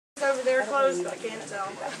Maybe they're closed, I can't tell.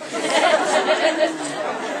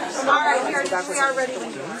 All right, we are ready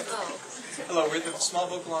when you are. Hello, we're the small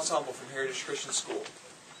vocal ensemble from Heritage Christian School.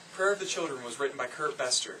 Prayer of the Children was written by Kurt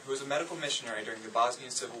Bester, who was a medical missionary during the Bosnian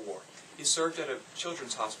Civil War. He served at a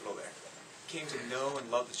children's hospital there. He came to know and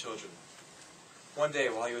love the children. One day,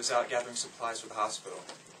 while he was out gathering supplies for the hospital,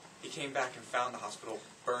 he came back and found the hospital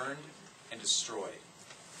burned and destroyed.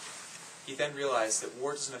 He then realized that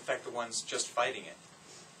war doesn't affect the ones just fighting it,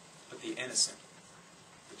 but the innocent,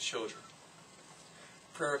 the children.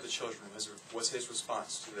 Prayer of the Children was his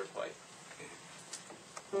response to their plight.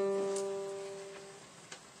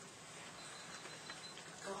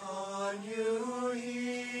 Can you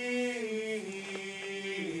hear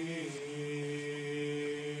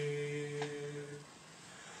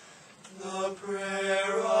the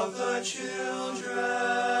prayer of the children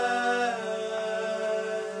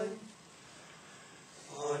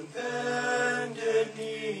on bended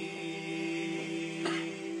knee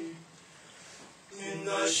in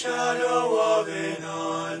the shadow of an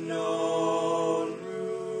unknown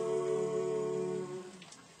room?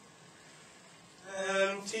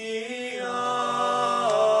 Empty eyes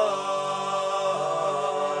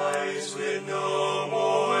with no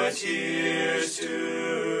more tears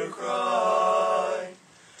to cry,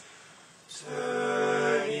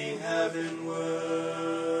 turning heavenward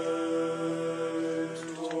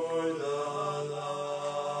toward the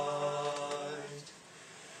light,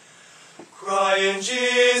 crying,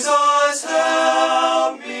 Jesus,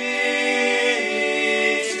 help me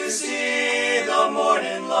to see the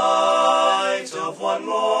morning light of one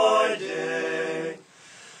more day.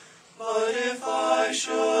 But if I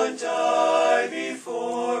should die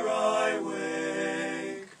before I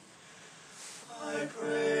wake, I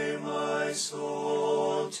pray my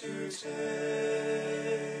soul to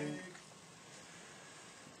take.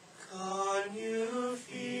 Can you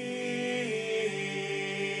feel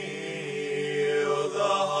the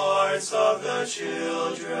hearts of the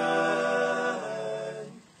children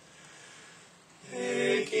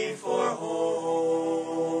aching for home,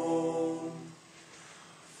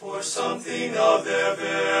 for something of their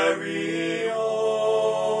very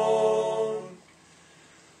own,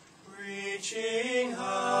 reaching hands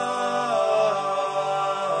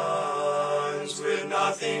with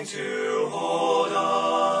nothing to hold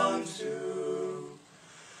on to,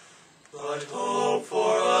 but hope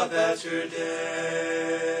for a better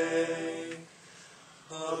day,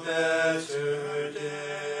 a better day.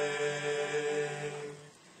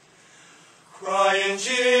 Crying,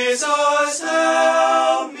 Jesus,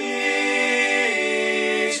 help me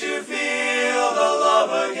to feel the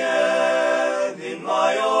love again in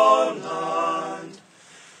my own land.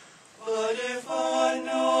 But if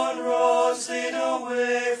unknown roads lead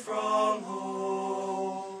away from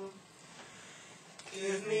home,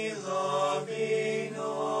 give me loving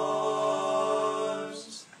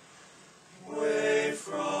arms away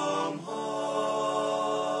from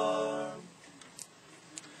harm.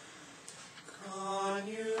 Can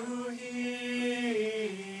you hear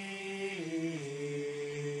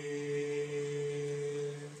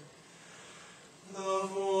the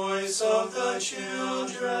voice of the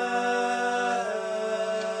children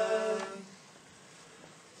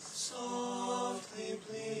softly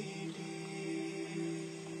pleading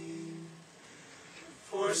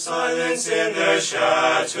for silence in their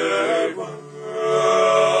shattered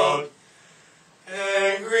world?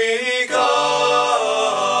 Angry guns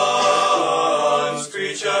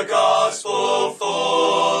preach a gospel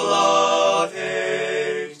full of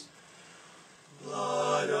hate,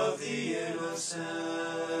 blood of the innocent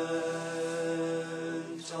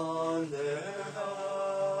on their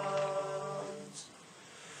hands,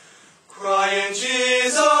 crying,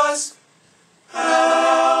 Jesus,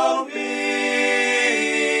 help me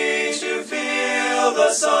to feel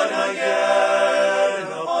the sun again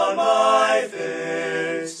upon my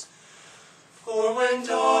face. For when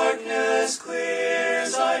darkness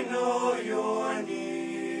clears, I know you're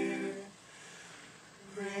near,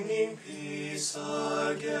 bringing peace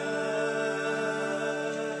again.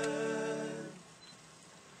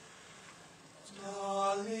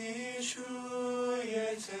 Dali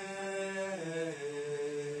čujete,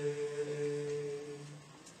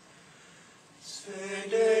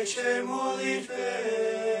 svědeče molitve